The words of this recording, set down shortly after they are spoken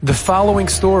The following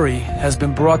story has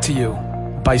been brought to you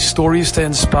by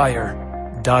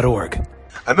StoriesToInspire.org.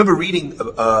 I remember reading,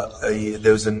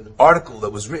 there was an article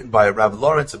that was written by Rav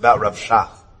Lawrence about Rav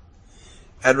Shach.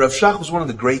 And Rav Shach was one of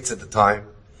the greats at the time.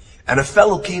 And a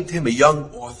fellow came to him, a young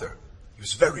author. He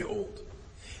was very old.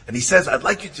 And he says, I'd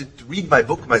like you to read my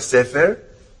book, my Sefer,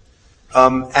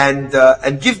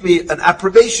 and give me an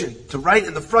approbation to write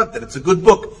in the front that it's a good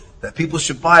book, that people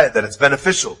should buy it, that it's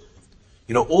beneficial.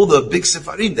 You know, all the big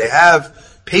Sefarim, they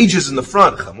have pages in the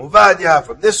front. Cham Ovadia,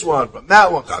 from this one, from that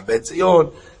one, Cham Ben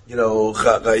Zion,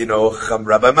 Cham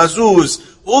Rabbi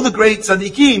Mazuz, all the great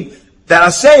tzaddikim that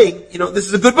are saying, this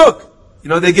is a good book.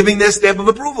 They're giving their stamp of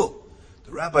approval.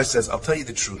 The rabbi says, I'll tell you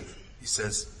the truth. He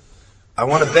says, I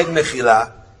want to beg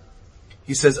mechila.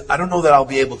 He says, I don't know that I'll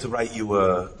be able to write you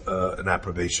an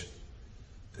approbation.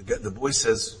 The boy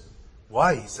says,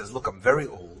 why? He says, look, I'm very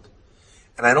old.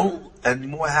 And I don't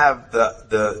anymore have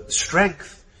the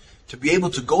strength to be able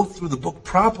to go through the book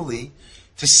properly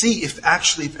to see if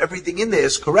everything in there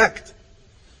is correct.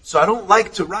 So I don't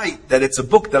like to write that it's a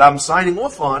book that I'm signing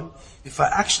off on if I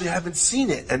actually haven't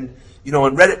seen it and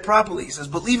read it properly. He says,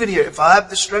 but leave it here. If I have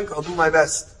the strength, I'll do my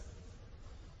best.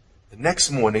 The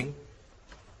next morning,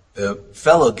 the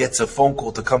fellow gets a phone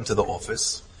call to come to the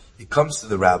office. He comes to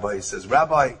the rabbi. He says,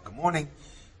 Rabbi, good morning.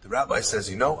 The rabbi says,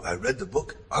 I read the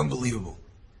book. Unbelievable.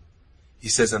 He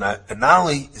says, and not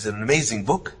only is it an amazing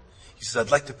book, he says,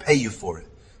 I'd like to pay you for it.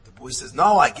 The boy says,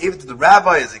 no, I gave it to the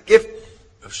rabbi as a gift.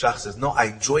 Rav Shach says, no, I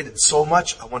enjoyed it so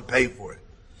much, I want to pay you for it.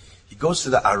 He goes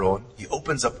to the Aron, he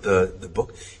opens up the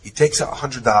book, he takes out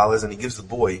 $100 and he gives the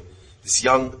boy, this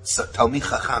young Talmid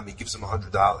Chacham, he gives him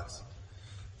 $100.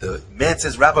 The man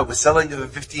says, Rabbi, we're selling you for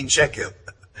 15 shekel.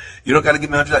 You don't got to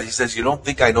give me $100. He says, you don't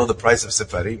think I know the price of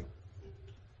Sefarim?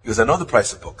 He goes, I know the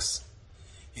price of books.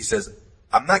 He says,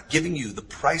 I'm not giving you the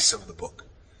price of the book.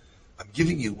 I'm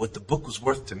giving you what the book was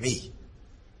worth to me.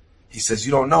 He says,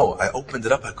 you don't know. I opened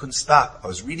it up. I couldn't stop. I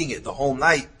was reading it the whole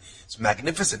night. It's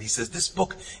magnificent. He says, this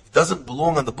book, it doesn't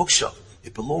belong on the bookshelf.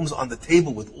 It belongs on the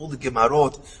table with all the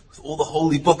Gemarot, with all the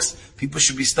holy books. People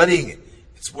should be studying it.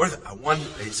 It's worth it. I want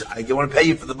to pay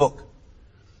you for the book.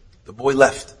 The boy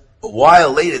left. A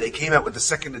while later, they came out with the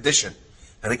second edition.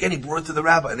 And again, he brought it to the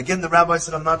rabbi. And again, the rabbi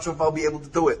said, I'm not sure if I'll be able to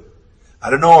do it. I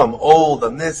don't know, I'm old,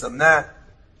 I'm this, I'm that.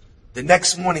 The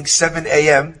next morning, 7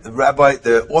 a.m.,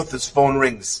 the author's phone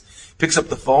rings. Picks up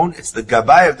the phone, it's the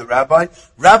gabbai of the rabbi.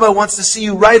 Rabbi wants to see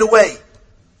you right away.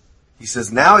 He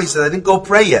says, now? He says, I didn't go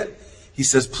pray yet. He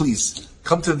says, please,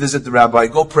 come to visit the rabbi,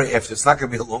 go pray after. It's not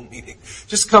going to be a long meeting.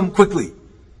 Just come quickly.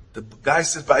 The guy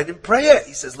says, but I didn't pray yet.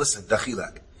 He says, listen,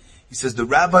 dachilak. He says, the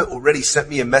rabbi already sent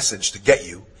me a message to get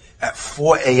you at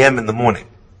 4 a.m. in the morning.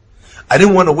 I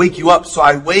didn't want to wake you up, so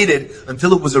I waited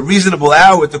until it was a reasonable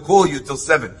hour to call you till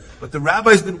 7. But the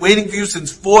rabbi's been waiting for you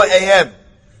since 4 a.m.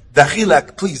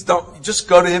 Dachilak, please don't, just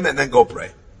go to him and then go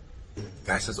pray. The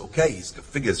guy says, okay, he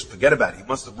figures, forget about it. He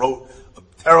must have wrote a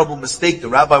terrible mistake. The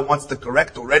rabbi wants to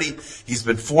correct already. He's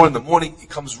been 4 in the morning. He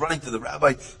comes running to the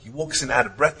rabbi. He walks in out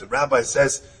of breath. The rabbi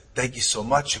says, thank you so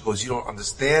much. He goes, you don't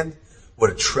understand what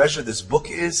a treasure this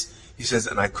book is. He says,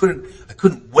 and I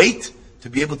couldn't wait to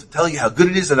be able to tell you how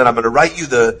good it is, and then I'm going to write you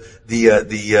the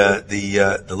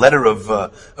letter of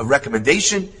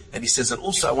recommendation. And he says, and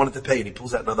also I wanted to pay, and he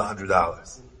pulls out another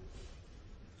 $100.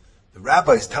 The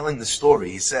rabbi is telling the story.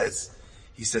 He says,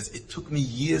 it took me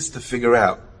years to figure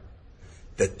out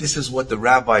that this is what the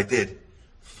rabbi did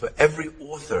for every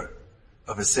author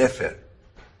of a sefer.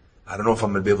 I don't know if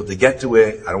I'm going to be able to get to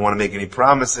it. I don't want to make any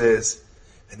promises.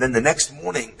 And then the next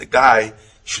morning, the guy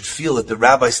should feel that the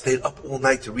rabbi stayed up all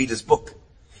night to read his book.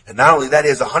 And not only that, he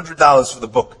has $100 for the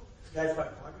book.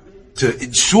 To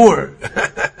ensure,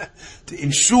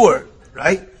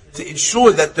 right? To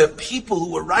ensure that the people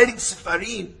who were writing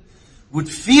Sefarim would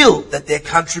feel that their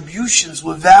contributions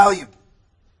were valuable.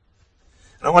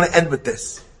 And I want to end with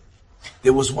this.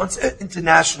 There was once an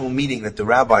international meeting that the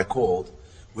rabbi called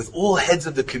with all heads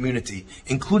of the community,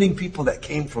 including people that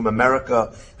came from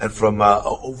America and from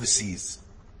overseas.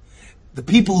 The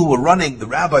people who were running the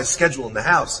rabbi's schedule in the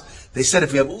house, they said,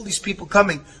 if we have all these people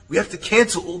coming, we have to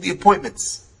cancel all the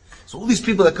appointments. So all these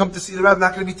people that come to see the rabbi,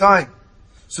 not going to be time.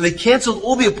 So they canceled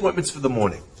all the appointments for the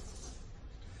morning.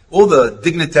 All the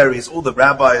dignitaries, all the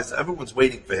rabbis, everyone's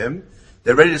waiting for him.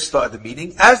 They're ready to start the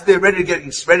meeting. As they're ready to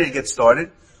get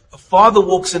started, a father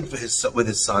walks in with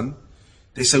his son.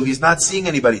 They say, he's not seeing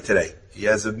anybody today. He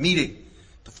has a meeting.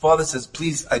 The father says,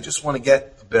 please, I just want to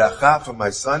get a beracha from my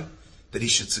son, that he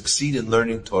should succeed in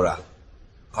learning Torah.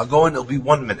 I'll go in, it'll be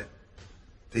 1 minute.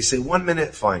 They say 1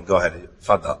 minute, fine, go ahead,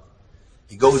 Fadal.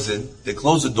 He goes in, they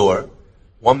close the door,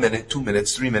 1 minute, 2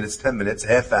 minutes, 3 minutes, 10 minutes,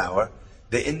 half hour.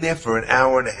 They're in there for an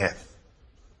hour and a half.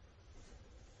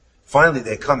 Finally,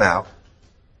 they come out.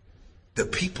 The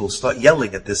people start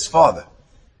yelling at this father.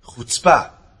 Chutzpah.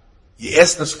 You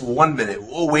asked us for 1 minute. We're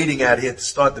all waiting out here to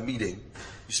start the meeting.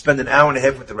 You spend an hour and a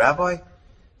half with the rabbi?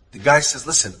 The guy says,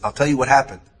 listen, I'll tell you what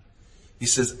happened. He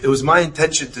says, it was my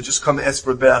intention to just come ask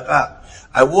for a beracha.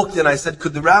 I walked in, I said,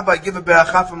 could the rabbi give a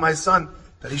beracha for my son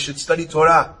that he should study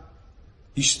Torah?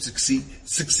 He should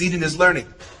succeed in his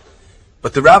learning.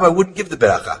 But the rabbi wouldn't give the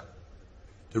beracha.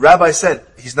 The rabbi said,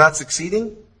 he's not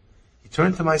succeeding? He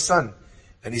turned to my son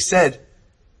and he said,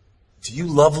 do you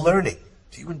love learning?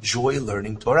 Do you enjoy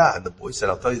learning Torah? And the boy said,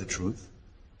 I'll tell you the truth.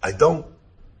 I don't.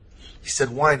 He said,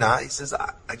 why not? He says,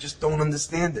 I just don't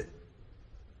understand it.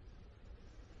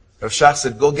 Rav Shach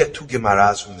said, go get 2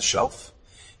 Gemaras from the shelf.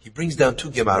 He brings down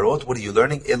 2 Gemarot. What are you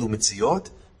learning? Elu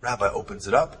Mitziot. Rabbi opens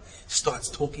it up, starts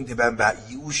talking to them about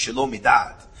Yi'ush Shelo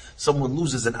Midad. Someone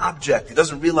loses an object. He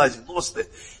doesn't realize he lost it.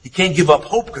 He can't give up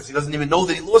hope because he doesn't even know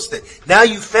that he lost it. Now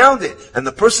you found it, and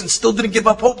the person still didn't give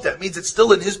up hope. That means it's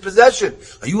still in his possession.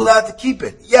 Are you allowed to keep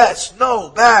it? Yes, no,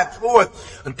 back,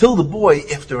 forth. Until the boy,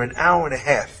 after an hour and a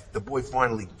half, the boy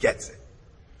finally gets it.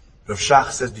 Rav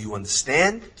Shach says, do you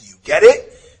understand? Do you get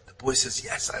it? The boy says,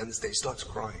 yes, I understand. He starts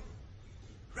crying.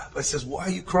 Rabbi says, why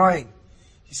are you crying?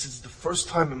 He says, it's the first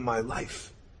time in my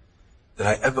life that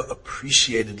I ever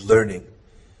appreciated learning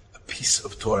a piece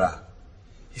of Torah.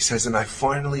 He says, and I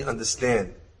finally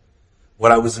understand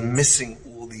what I was missing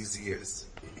all these years.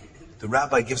 The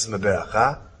rabbi gives him a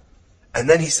beracha, and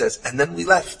then he says, and then we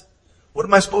left. What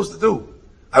am I supposed to do?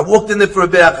 I walked in there for a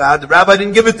beracha, the rabbi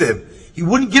didn't give it to him. He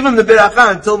wouldn't give him the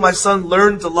beracha until my son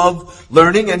learned to love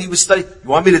learning, and he was studying. You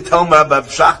want me to tell Rav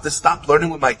Shach to stop learning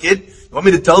with my kid? You want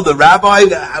me to tell the rabbi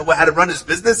how to run his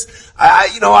business?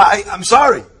 I'm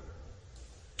sorry.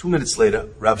 2 minutes later,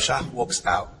 Rav Shach walks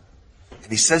out,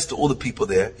 and he says to all the people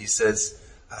there, he says,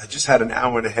 I just had an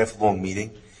hour and a half long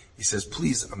meeting. He says,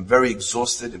 please, I'm very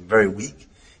exhausted and very weak.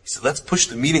 He said, let's push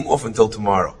the meeting off until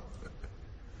tomorrow.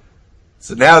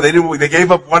 So now they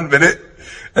gave up 1 minute,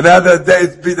 and now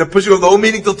they're pushing off the whole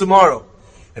meeting till tomorrow.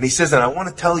 And he says, and I want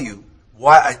to tell you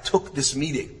why I took this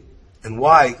meeting, and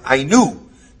why I knew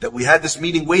that we had this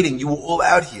meeting waiting. You were all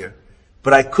out here,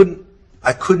 but I couldn't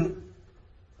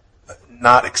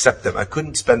not accept them. I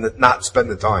couldn't not spend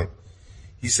the time.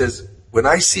 He says, when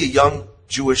I see a young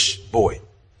Jewish boy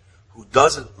who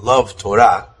doesn't love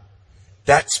Torah,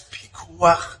 that's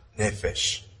pikuach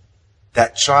nefesh.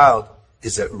 That child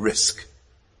is at risk.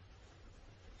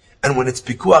 And when it's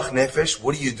pikuach nefesh,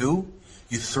 what do?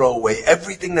 You throw away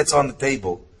everything that's on the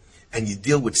table and you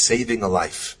deal with saving a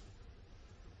life.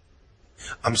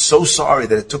 I'm so sorry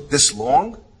that it took this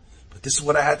long, but this is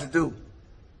what I had to do.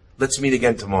 Let's meet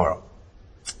again tomorrow.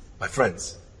 My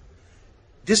friends,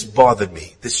 this bothered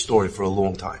me, this story, for a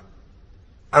long time.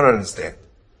 I don't understand.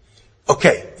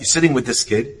 Okay, you're sitting with this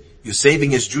kid, you're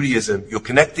saving his Judaism, you're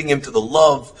connecting him to the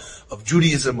love of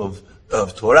Judaism, of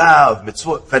Torah, of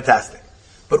mitzvot, fantastic.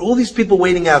 But all these people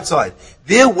waiting outside,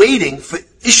 they're waiting for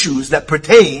issues that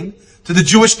pertain to the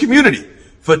Jewish community.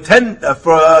 For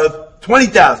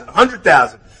 20,000,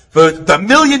 100,000, for 1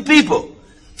 million people.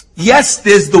 Yes,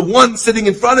 there's the one sitting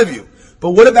in front of you.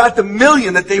 But what about the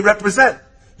million that they represent?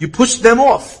 You push them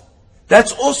off.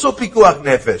 That's also pikuach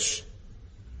nefesh.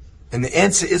 And the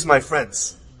answer is, my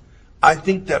friends, I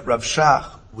think that Rav Shach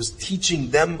was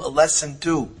teaching them a lesson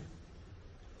too.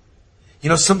 You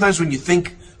know, sometimes when you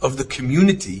think of the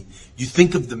community, you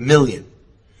think of the million.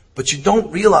 But you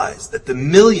don't realize that the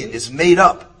million is made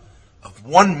up of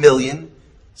 1 million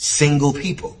single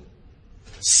people.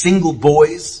 Single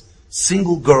boys,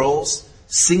 single girls,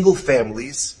 single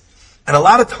families. And a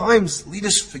lot of times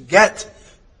leaders forget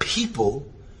people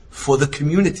for the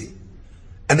community.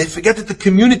 And they forget that the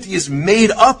community is made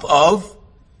up of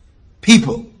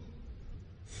people.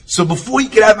 So before you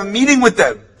could have a meeting with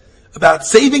them about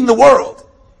saving the world,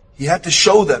 he had to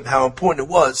show them how important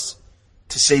it was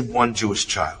to save one Jewish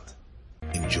child.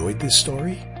 Enjoyed this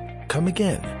story? Come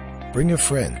again. Bring a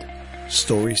friend.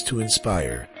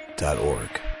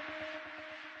 StoriesToInspire.org